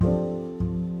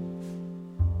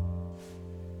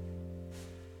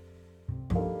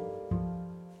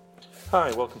Hi,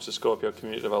 welcome to Scorpio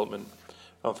Community Development.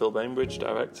 I'm Phil Bainbridge,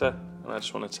 Director, and I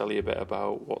just want to tell you a bit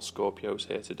about what Scorpio's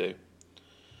here to do.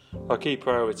 Our key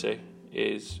priority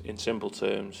is, in simple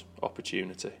terms,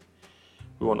 opportunity.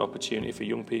 We want opportunity for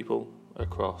young people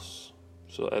across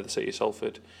the city of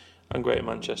Salford and Greater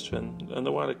Manchester and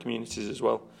the wider communities as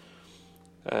well.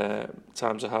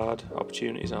 Times are hard,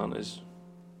 opportunities aren't as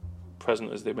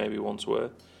present as they maybe once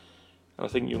were, and I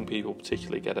think young people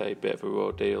particularly get a bit of a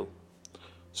raw deal.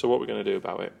 So what we're going to do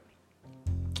about it?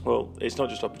 Well, it's not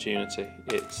just opportunity,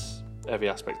 it's every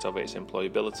aspect of it. It's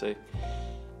employability,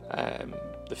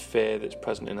 the fear that's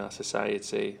present in our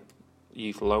society,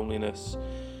 youth loneliness,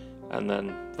 and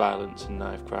then violence and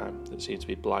knife crime that seems to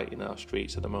be blighting our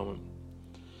streets at the moment.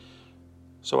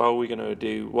 So what are we going to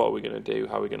do? How are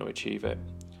we going to achieve it?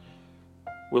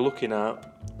 We're looking at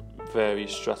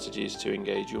various strategies to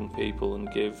engage young people and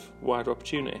give wider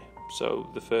opportunity. So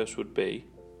the first would be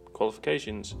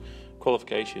qualifications.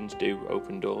 Qualifications do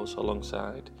open doors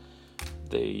alongside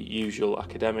the usual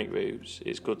academic routes.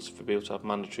 It's good for people to have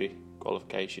mandatory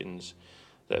qualifications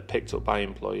that are picked up by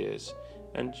employers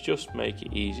and just make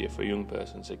it easier for a young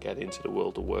person to get into the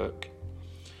world of work.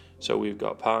 So we've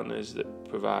got partners that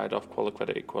provide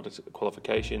off-accredited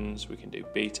qualifications. We can do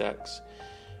BTECs,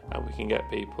 and we can get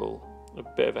people a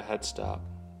bit of a head start.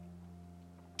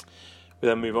 We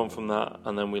then move on from that,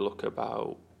 and then we look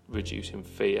about reducing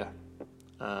fear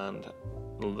and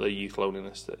the youth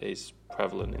loneliness that is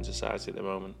prevalent in society at the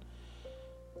moment.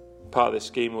 Part of this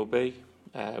scheme will be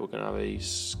we're going to have a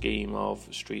scheme of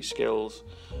street skills,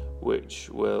 which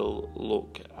will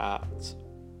look at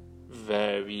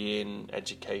varying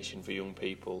education for young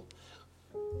people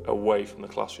away from the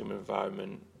classroom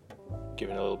environment,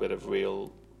 giving a little bit of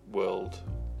real world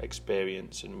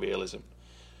experience and realism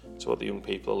to what the young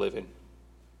people are living.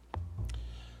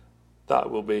 That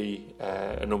will be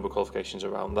a number of qualifications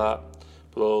around that,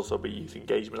 but there'll also be youth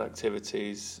engagement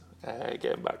activities,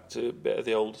 getting back to a bit of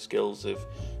the older skills of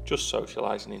just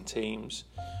socialising in teams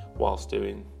whilst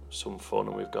doing some fun,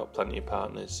 and we've got plenty of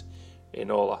partners in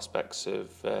all aspects of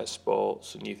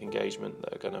sports and youth engagement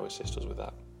that are going to assist us with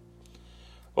that.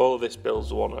 All of this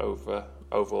builds one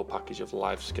overall package of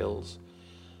life skills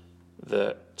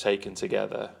that, taken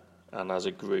together and as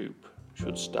a group,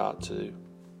 should start to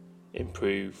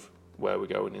improve where we're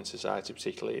going in society,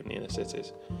 particularly in the inner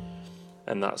cities.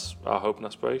 And that's our hope and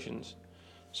aspirations.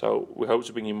 So we hope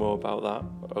to bring you more about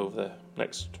that over the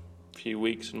next few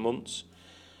weeks and months,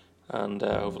 and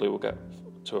hopefully we'll get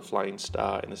to a flying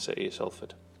start in the city of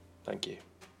Salford. Thank you.